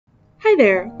Hi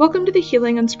there, welcome to the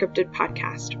Healing Unscripted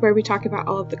podcast, where we talk about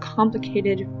all of the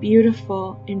complicated,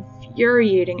 beautiful,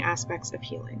 infuriating aspects of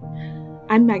healing.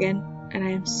 I'm Megan, and I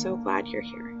am so glad you're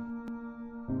here.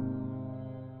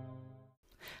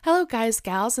 Hello guys,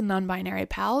 gals, and non-binary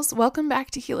pals. Welcome back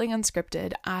to Healing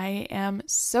Unscripted. I am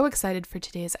so excited for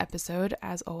today's episode.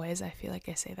 As always, I feel like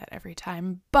I say that every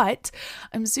time, but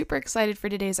I'm super excited for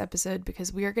today's episode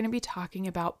because we are going to be talking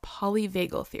about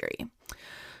polyvagal theory.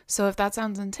 So if that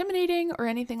sounds intimidating or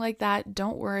anything like that,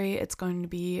 don't worry. It's going to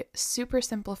be super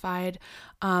simplified,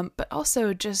 but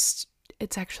also just,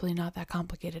 it's actually not that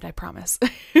complicated, I promise.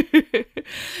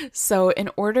 So in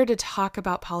order to talk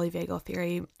about polyvagal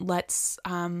theory, let's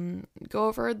go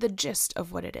over the gist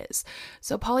of what it is.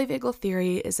 So polyvagal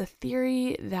theory is a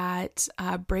theory that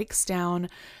breaks down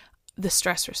the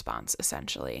stress response,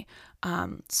 essentially.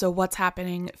 So what's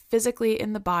happening physically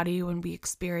in the body when we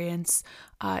experience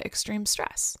extreme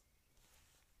stress.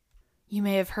 You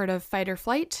may have heard of fight or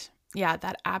flight. Yeah,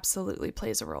 that absolutely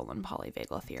plays a role in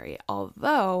polyvagal theory,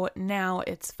 although now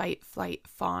it's fight, flight,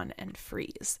 fawn, and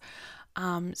freeze.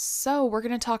 So we're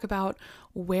going to talk about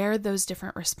where those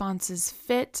different responses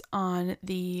fit on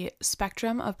the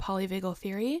spectrum of polyvagal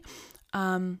theory,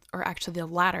 or actually the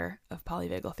ladder of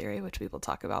polyvagal theory, which we will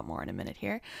talk about more in a minute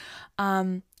here.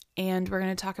 And we're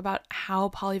going to talk about how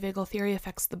polyvagal theory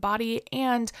affects the body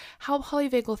and how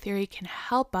polyvagal theory can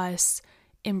help us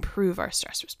improve our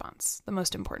stress response, the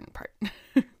most important part.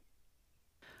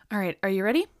 All right, are you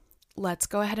ready? Let's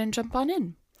go ahead and jump on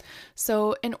in.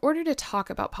 So in order to talk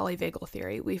about polyvagal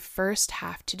theory, we first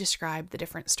have to describe the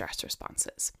different stress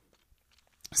responses.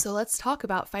 So let's talk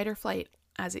about fight or flight,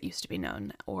 as it used to be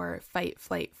known, or fight,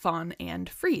 flight, fawn, and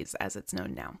freeze, as it's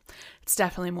known now. It's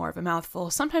definitely more of a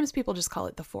mouthful. Sometimes people just call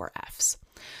it the 4 Fs.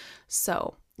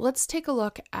 So let's take a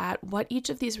look at what each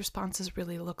of these responses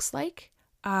really looks like.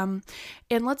 And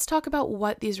let's talk about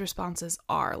what these responses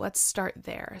are. Let's start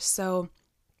there. So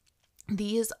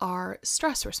these are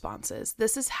stress responses.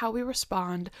 This is how we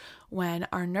respond when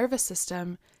our nervous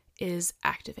system is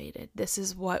activated. This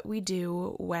is what we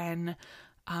do when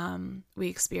we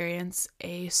experience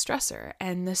a stressor.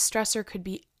 And this stressor could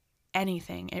be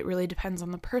anything. It really depends on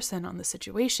the person, on the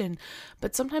situation,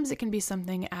 but sometimes it can be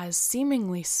something as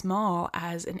seemingly small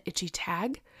as an itchy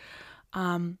tag,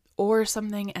 or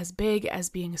something as big as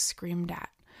being screamed at.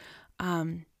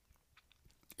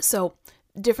 So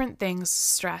different things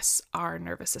stress our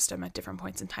nervous system at different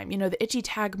points in time. You know, the itchy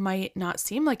tag might not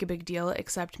seem like a big deal,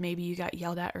 except maybe you got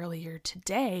yelled at earlier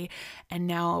today and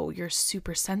now you're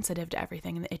super sensitive to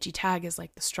everything. And the itchy tag is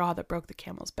like the straw that broke the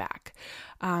camel's back.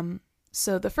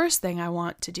 So the first thing I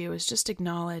want to do is just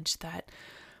acknowledge that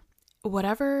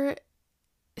whatever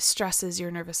stresses your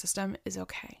nervous system is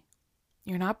okay.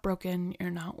 You're not broken,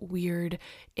 you're not weird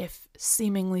if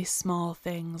seemingly small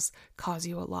things cause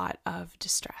you a lot of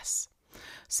distress.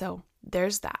 So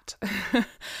there's that.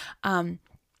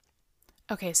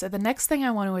 Okay, so the next thing I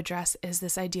want to address is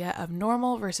this idea of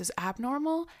normal versus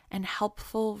abnormal and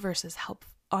helpful versus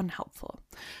unhelpful.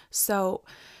 So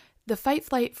the fight,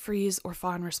 flight, freeze, or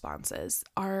fawn responses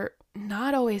are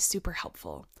not always super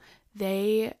helpful.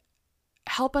 They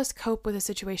help us cope with a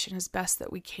situation as best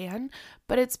that we can,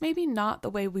 but it's maybe not the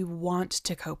way we want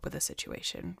to cope with a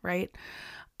situation, right?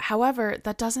 However,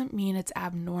 that doesn't mean it's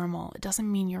abnormal. It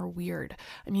doesn't mean you're weird.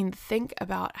 I mean, think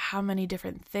about how many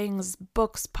different things,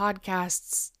 books,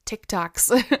 podcasts,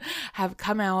 TikToks have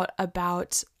come out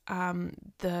about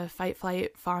the fight,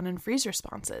 flight, fawn, and freeze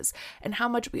responses and how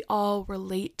much we all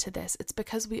relate to this. It's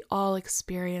because we all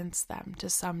experience them to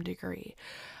some degree.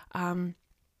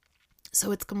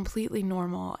 So it's completely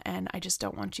normal, and I just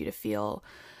don't want you to feel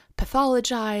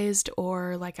pathologized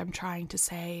or like I'm trying to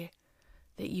say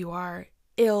that you are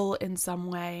ill in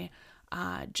some way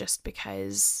just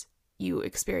because you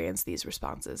experience these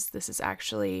responses. This is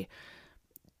actually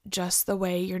just the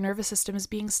way your nervous system is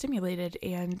being stimulated,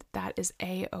 and that is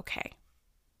A-okay.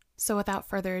 So without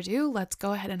further ado, let's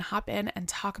go ahead and hop in and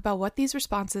talk about what these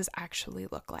responses actually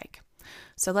look like.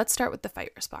 So let's start with the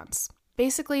fight response.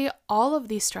 Basically, all of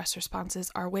these stress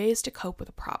responses are ways to cope with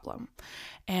a problem,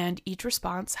 and each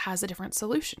response has a different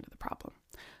solution to the problem.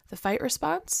 The fight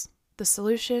response, the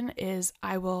solution is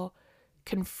I will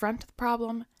confront the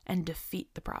problem and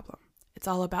defeat the problem. It's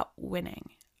all about winning.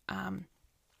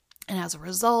 And as a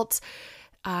result,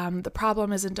 the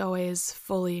problem isn't always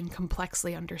fully and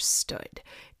complexly understood.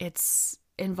 It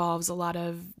involves a lot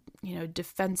of,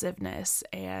 defensiveness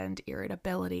and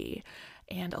irritability,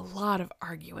 and a lot of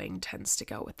arguing tends to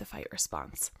go with the fight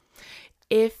response.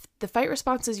 If the fight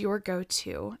response is your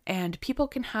go-to, and people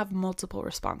can have multiple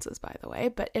responses, by the way,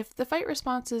 but if the fight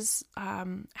response is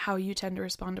how you tend to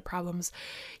respond to problems,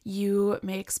 you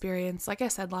may experience, like I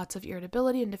said, lots of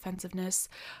irritability and defensiveness,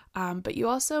 but you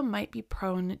also might be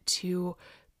prone to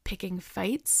picking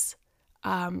fights.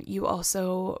 You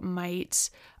also might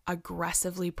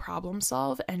aggressively problem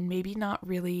solve and maybe not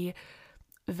really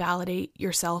validate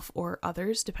yourself or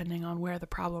others, depending on where the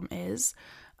problem is.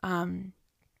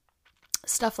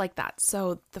 Stuff like that.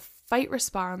 So the fight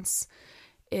response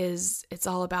it's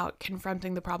all about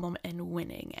confronting the problem and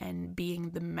winning and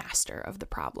being the master of the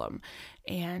problem.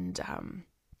 And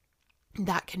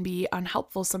that can be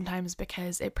unhelpful sometimes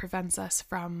because it prevents us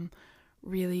from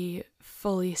really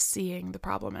fully seeing the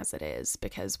problem as it is,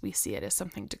 because we see it as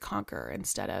something to conquer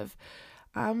instead of,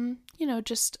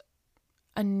 just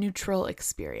a neutral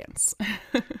experience.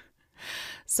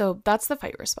 So that's the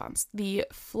fight response. The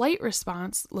flight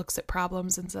response looks at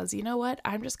problems and says, you know what?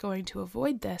 I'm just going to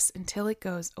avoid this until it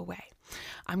goes away.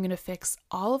 I'm going to fix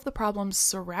all of the problems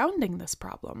surrounding this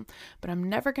problem, but I'm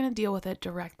never going to deal with it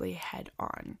directly head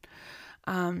on.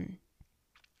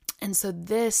 And so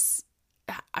this,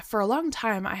 for a long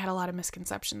time, I had a lot of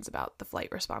misconceptions about the flight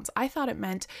response. I thought it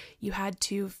meant you had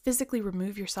to physically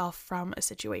remove yourself from a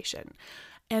situation.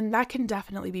 And that can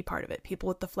definitely be part of it. People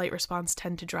with the flight response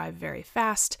tend to drive very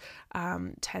fast,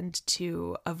 tend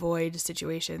to avoid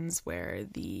situations where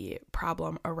the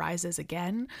problem arises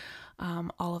again,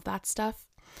 all of that stuff.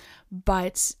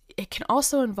 But it can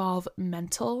also involve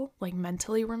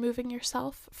mentally removing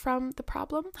yourself from the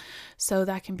problem. So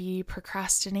that can be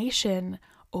procrastination,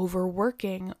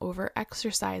 overworking,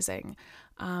 over-exercising,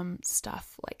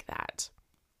 stuff like that.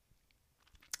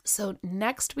 So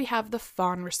next we have the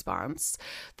fawn response.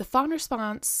 The fawn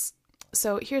response,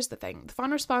 so here's the thing. The fawn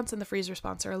response and the freeze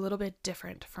response are a little bit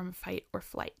different from fight or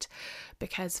flight,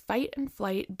 because fight and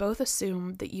flight both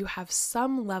assume that you have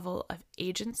some level of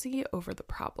agency over the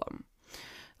problem.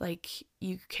 Like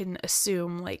you can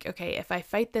assume like, okay, if I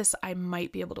fight this, I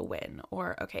might be able to win.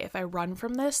 Or okay, if I run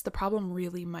from this, the problem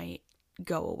really might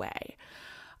go away.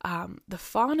 The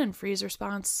fawn and freeze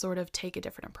response sort of take a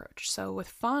different approach. So with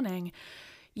fawning,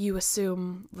 you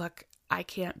assume, look, I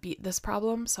can't beat this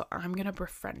problem, so I'm going to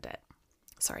befriend it.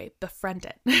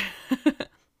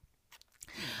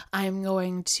 I'm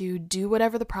going to do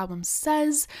whatever the problem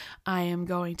says. I am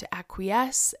going to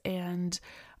acquiesce and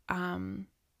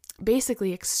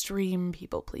basically extreme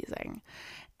people pleasing.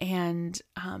 And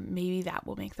maybe that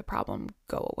will make the problem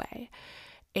go away.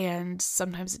 And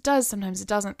sometimes it does, sometimes it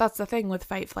doesn't. That's the thing with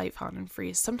fight, flight, fawn, and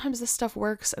freeze. Sometimes this stuff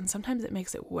works, and sometimes it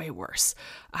makes it way worse.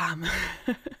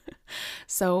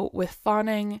 So with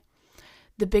fawning,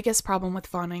 the biggest problem with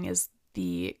fawning is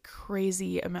the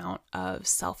crazy amount of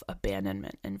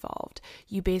self-abandonment involved.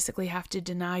 You basically have to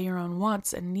deny your own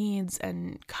wants and needs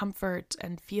and comfort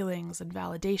and feelings and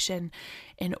validation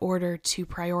in order to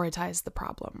prioritize the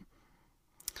problem.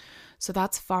 So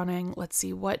that's fawning. Let's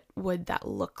see, what would that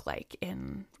look like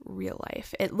in real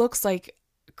life? It looks like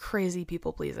crazy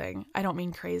people pleasing. I don't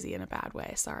mean crazy in a bad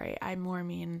way, sorry. I more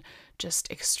mean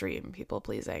just extreme people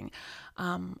pleasing.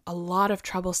 A lot of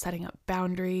trouble setting up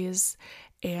boundaries,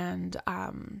 and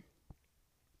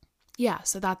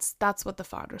so that's what the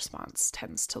fawn response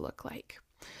tends to look like.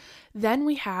 Then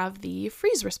we have the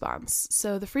freeze response.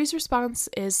 So the freeze response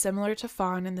is similar to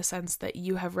fawn in the sense that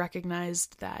you have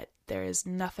recognized that there is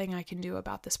nothing I can do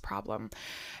about this problem.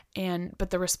 But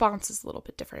the response is a little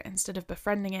bit different. Instead of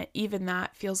befriending it, even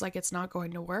that feels like it's not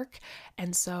going to work.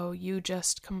 And so you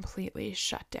just completely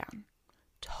shut down.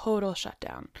 Total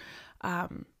shutdown.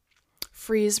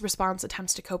 Freeze response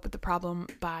attempts to cope with the problem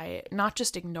by not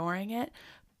just ignoring it,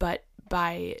 but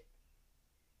by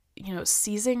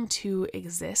ceasing to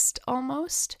exist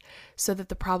almost, so that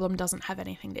the problem doesn't have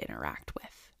anything to interact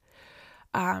with.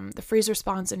 The freeze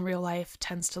response in real life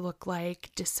tends to look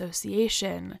like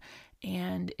dissociation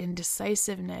and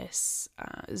indecisiveness,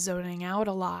 zoning out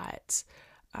a lot,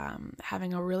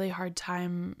 having a really hard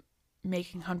time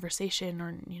making conversation,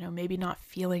 or, maybe not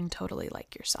feeling totally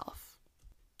like yourself.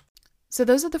 So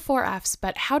those are the 4 F's,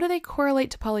 but how do they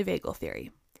correlate to polyvagal theory?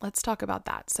 Let's talk about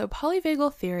that. So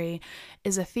polyvagal theory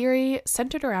is a theory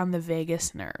centered around the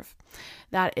vagus nerve.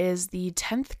 That is the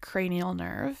 10th cranial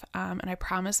nerve. And I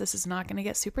promise this is not going to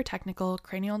get super technical.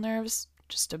 Cranial nerves,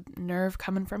 just a nerve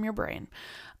coming from your brain.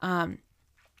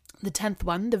 The 10th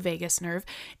one, the vagus nerve,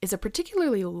 is a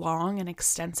particularly long and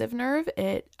extensive nerve.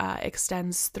 It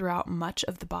extends throughout much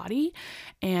of the body,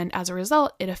 and as a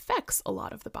result, it affects a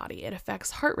lot of the body. It affects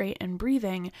heart rate and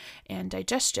breathing and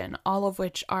digestion, all of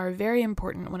which are very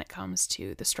important when it comes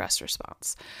to the stress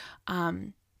response.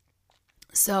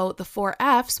 So the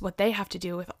 4Fs, what they have to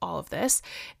do with all of this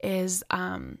is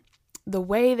the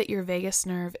way that your vagus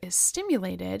nerve is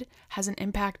stimulated has an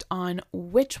impact on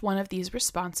which one of these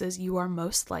responses you are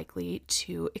most likely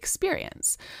to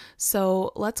experience.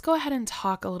 So let's go ahead and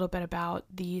talk a little bit about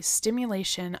the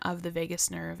stimulation of the vagus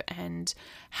nerve and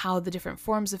how the different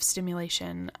forms of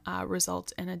stimulation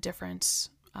result in a different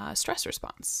stress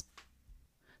response.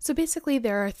 So basically,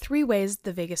 there are 3 ways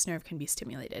the vagus nerve can be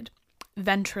stimulated.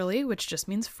 Ventrally, which just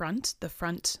means front, the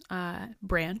front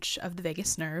branch of the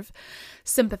vagus nerve.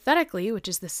 Sympathetically, which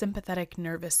is the sympathetic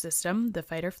nervous system, the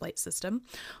fight or flight system.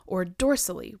 Or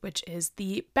dorsally, which is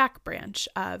the back branch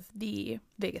of the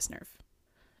vagus nerve.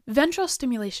 Ventral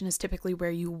stimulation is typically where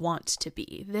you want to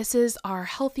be. This is our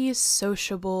healthy,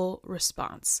 sociable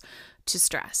response to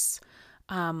stress.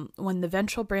 When the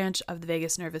ventral branch of the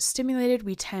vagus nerve is stimulated,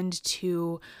 we tend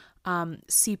to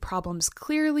see problems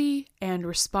clearly and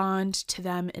respond to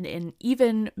them in an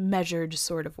even measured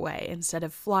sort of way instead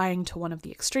of flying to one of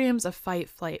the extremes of fight,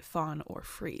 flight, fawn, or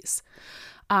freeze.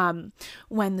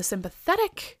 When the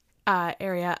sympathetic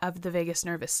area of the vagus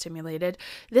nerve is stimulated,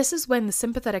 this is when the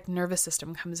sympathetic nervous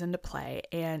system comes into play,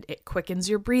 and it quickens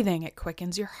your breathing, it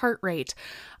quickens your heart rate,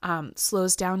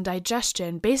 slows down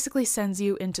digestion, basically sends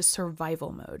you into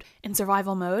survival mode. In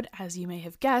survival mode, as you may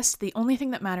have guessed, the only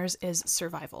thing that matters is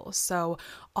survival. So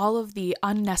all of the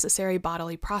unnecessary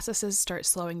bodily processes start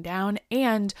slowing down,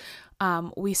 and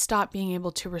we stop being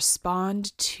able to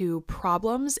respond to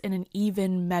problems in an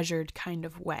even measured kind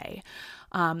of way.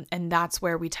 And that's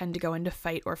where we tend to go into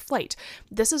fight or flight.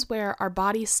 This is where our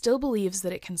body still believes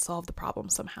that it can solve the problem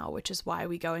somehow, which is why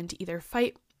we go into either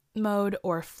fight mode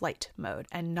or flight mode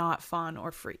and not fawn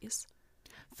or freeze.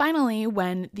 Finally,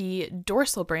 when the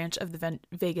dorsal branch of the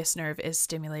vagus nerve is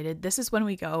stimulated, this is when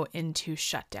we go into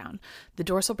shutdown. The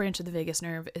dorsal branch of the vagus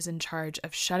nerve is in charge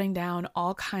of shutting down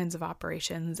all kinds of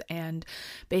operations and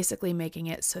basically making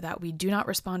it so that we do not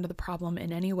respond to the problem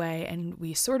in any way, and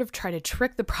we sort of try to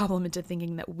trick the problem into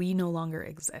thinking that we no longer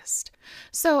exist.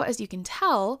 So, as you can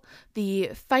tell,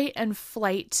 the fight and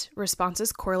flight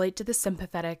responses correlate to the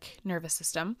sympathetic nervous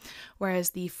system, whereas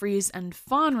the freeze and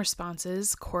fawn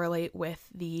responses correlate with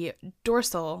the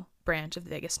dorsal branch of the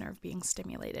vagus nerve being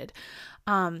stimulated.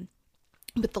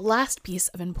 But the last piece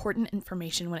of important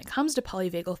information when it comes to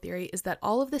polyvagal theory is that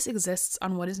all of this exists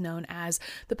on what is known as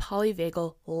the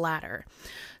polyvagal ladder.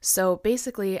 So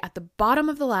basically, at the bottom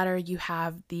of the ladder, you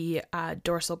have the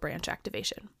dorsal branch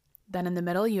activation. Then in the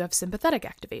middle, you have sympathetic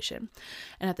activation.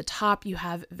 And at the top, you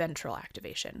have ventral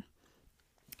activation.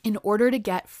 In order to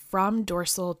get from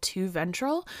dorsal to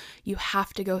ventral, you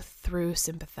have to go through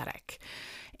sympathetic.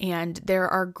 And there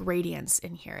are gradients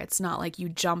in here. It's not like you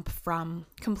jump from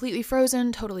completely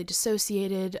frozen, totally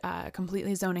dissociated,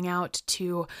 completely zoning out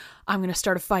to I'm going to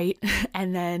start a fight.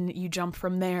 And then you jump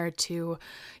from there to,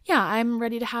 yeah, I'm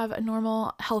ready to have a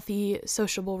normal, healthy,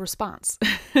 sociable response.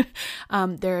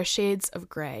 There are shades of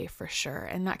gray for sure.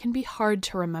 And that can be hard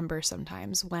to remember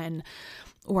sometimes when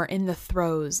we're in the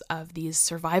throes of these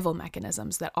survival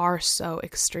mechanisms that are so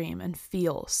extreme and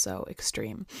feel so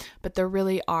extreme. But there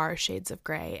really are shades of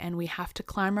gray, and we have to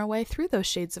climb our way through those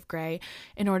shades of gray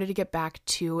in order to get back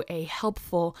to a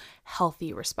helpful,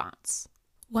 healthy response.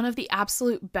 One of the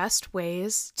absolute best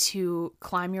ways to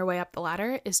climb your way up the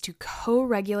ladder is to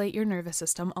co-regulate your nervous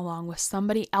system along with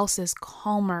somebody else's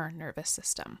calmer nervous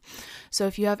system. So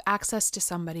if you have access to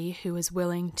somebody who is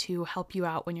willing to help you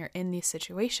out when you're in these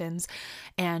situations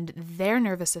and their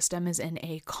nervous system is in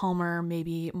a calmer,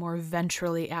 maybe more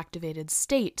ventrally activated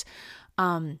state,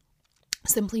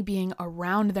 simply being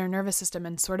around their nervous system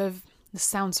and this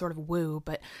sounds sort of woo,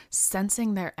 but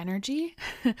sensing their energy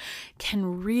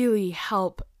can really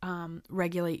help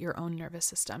regulate your own nervous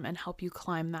system and help you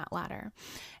climb that ladder.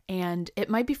 And it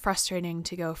might be frustrating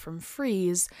to go from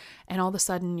freeze and all of a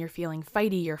sudden you're feeling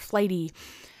fighty or flighty,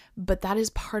 but that is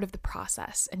part of the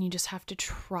process. And you just have to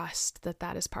trust that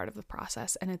that is part of the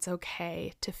process, and it's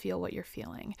okay to feel what you're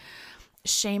feeling.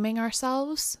 Shaming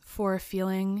ourselves for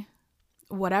feeling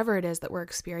whatever it is that we're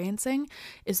experiencing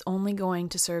is only going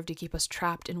to serve to keep us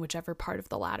trapped in whichever part of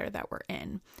the ladder that we're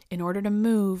in. In order to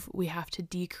move, we have to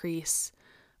decrease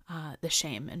the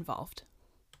shame involved.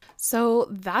 So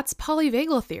that's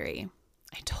polyvagal theory.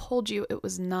 I told you it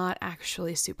was not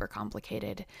actually super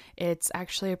complicated. It's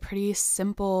actually a pretty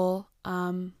simple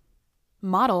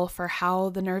model for how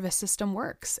the nervous system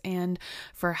works and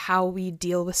for how we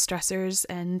deal with stressors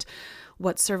and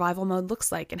what survival mode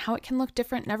looks like and how it can look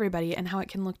different in everybody and how it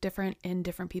can look different in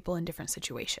different people in different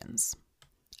situations.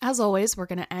 As always, we're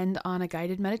going to end on a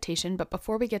guided meditation, but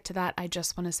before we get to that, I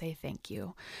just want to say thank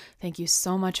you. Thank you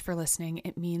so much for listening.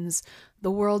 It means the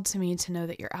world to me to know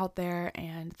that you're out there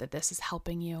and that this is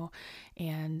helping you,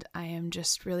 and I am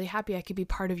just really happy I could be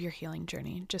part of your healing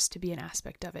journey. Just to be an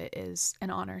aspect of it is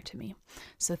an honor to me.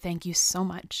 So thank you so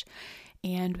much.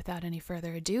 And without any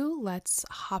further ado, let's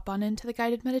hop on into the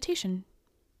guided meditation.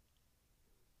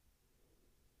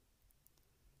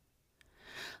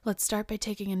 Let's start by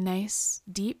taking a nice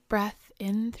deep breath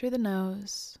in through the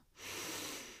nose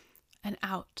and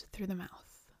out through the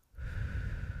mouth.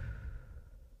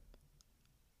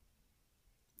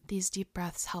 These deep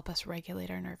breaths help us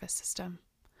regulate our nervous system.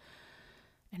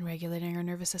 And regulating our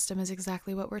nervous system is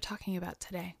exactly what we're talking about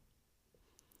today.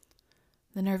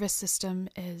 The nervous system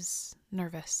is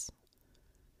nervous.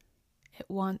 It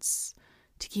wants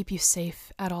to keep you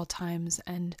safe at all times,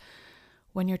 and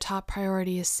when your top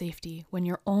priority is safety, when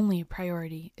your only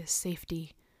priority is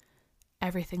safety,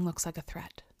 everything looks like a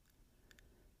threat.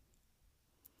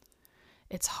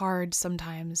 It's hard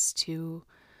sometimes to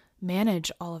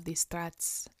manage all of these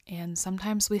threats, and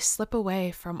sometimes we slip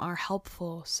away from our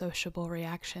helpful, sociable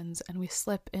reactions, and we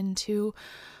slip into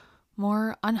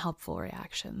more unhelpful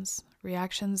reactions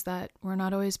that we're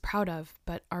not always proud of,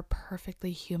 but are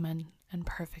perfectly human and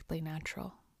perfectly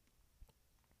natural.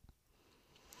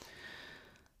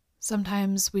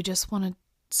 Sometimes we just want to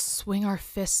swing our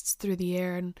fists through the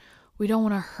air and we don't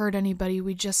want to hurt anybody.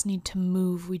 We just need to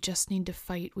move. We just need to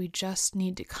fight. We just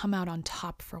need to come out on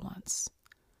top for once.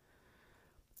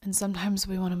 And sometimes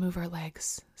we want to move our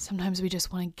legs. Sometimes we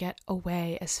just want to get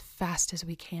away as fast as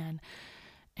we can.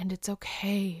 And it's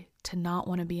okay to not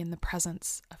want to be in the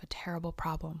presence of a terrible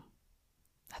problem.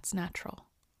 That's natural.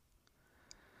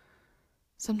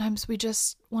 Sometimes we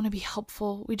just want to be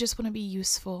helpful. We just want to be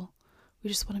useful. We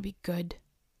just want to be good.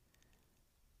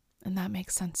 And that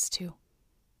makes sense too.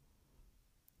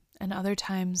 And other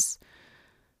times,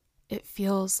 it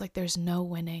feels like there's no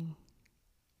winning.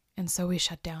 And so we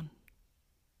shut down.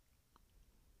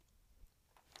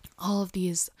 All of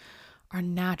these are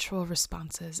natural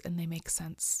responses and they make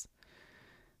sense.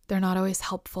 They're not always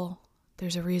helpful.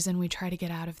 There's a reason we try to get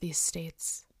out of these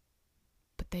states.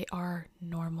 But they are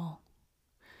normal.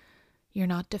 You're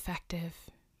not defective.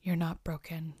 You're not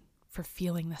broken for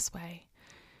feeling this way,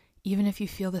 even if you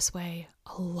feel this way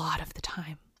a lot of the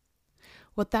time.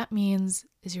 What that means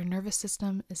is your nervous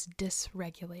system is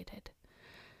dysregulated.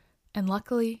 And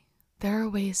luckily, there are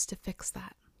ways to fix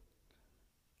that.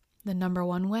 The number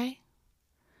one way,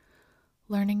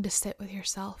 learning to sit with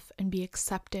yourself and be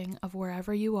accepting of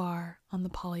wherever you are on the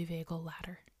polyvagal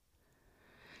ladder.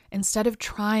 Instead of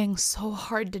trying so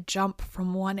hard to jump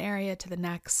from one area to the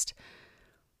next,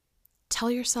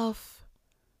 tell yourself,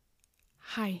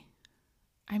 "Hi,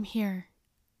 I'm here,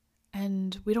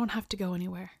 and we don't have to go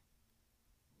anywhere.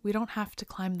 We don't have to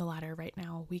climb the ladder right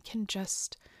now. We can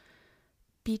just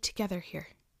be together here.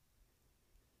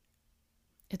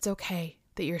 It's okay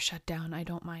that you're shut down. I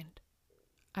don't mind.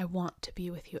 I want to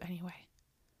be with you anyway.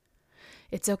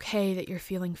 It's okay that you're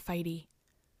feeling fighty.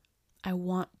 I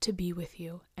want to be with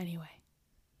you anyway."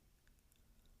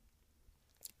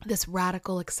 This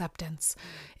radical acceptance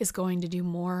is going to do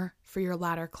more for your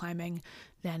ladder climbing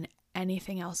than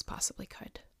anything else possibly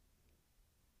could.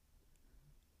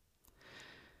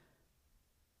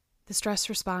 The stress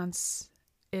response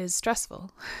is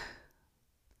stressful.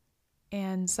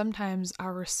 And sometimes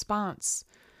our response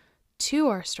to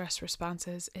our stress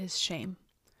responses is shame.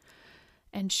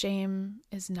 And shame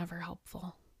is never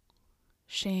helpful.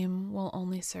 Shame will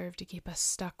only serve to keep us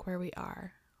stuck where we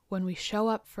are. When we show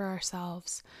up for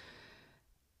ourselves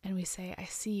and we say, "I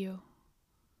see you.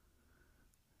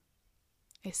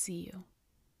 I see you.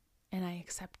 And I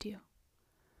accept you."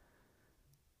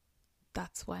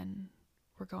 That's when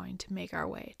we're going to make our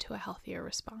way to a healthier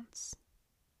response.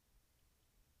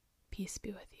 Peace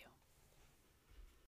be with you.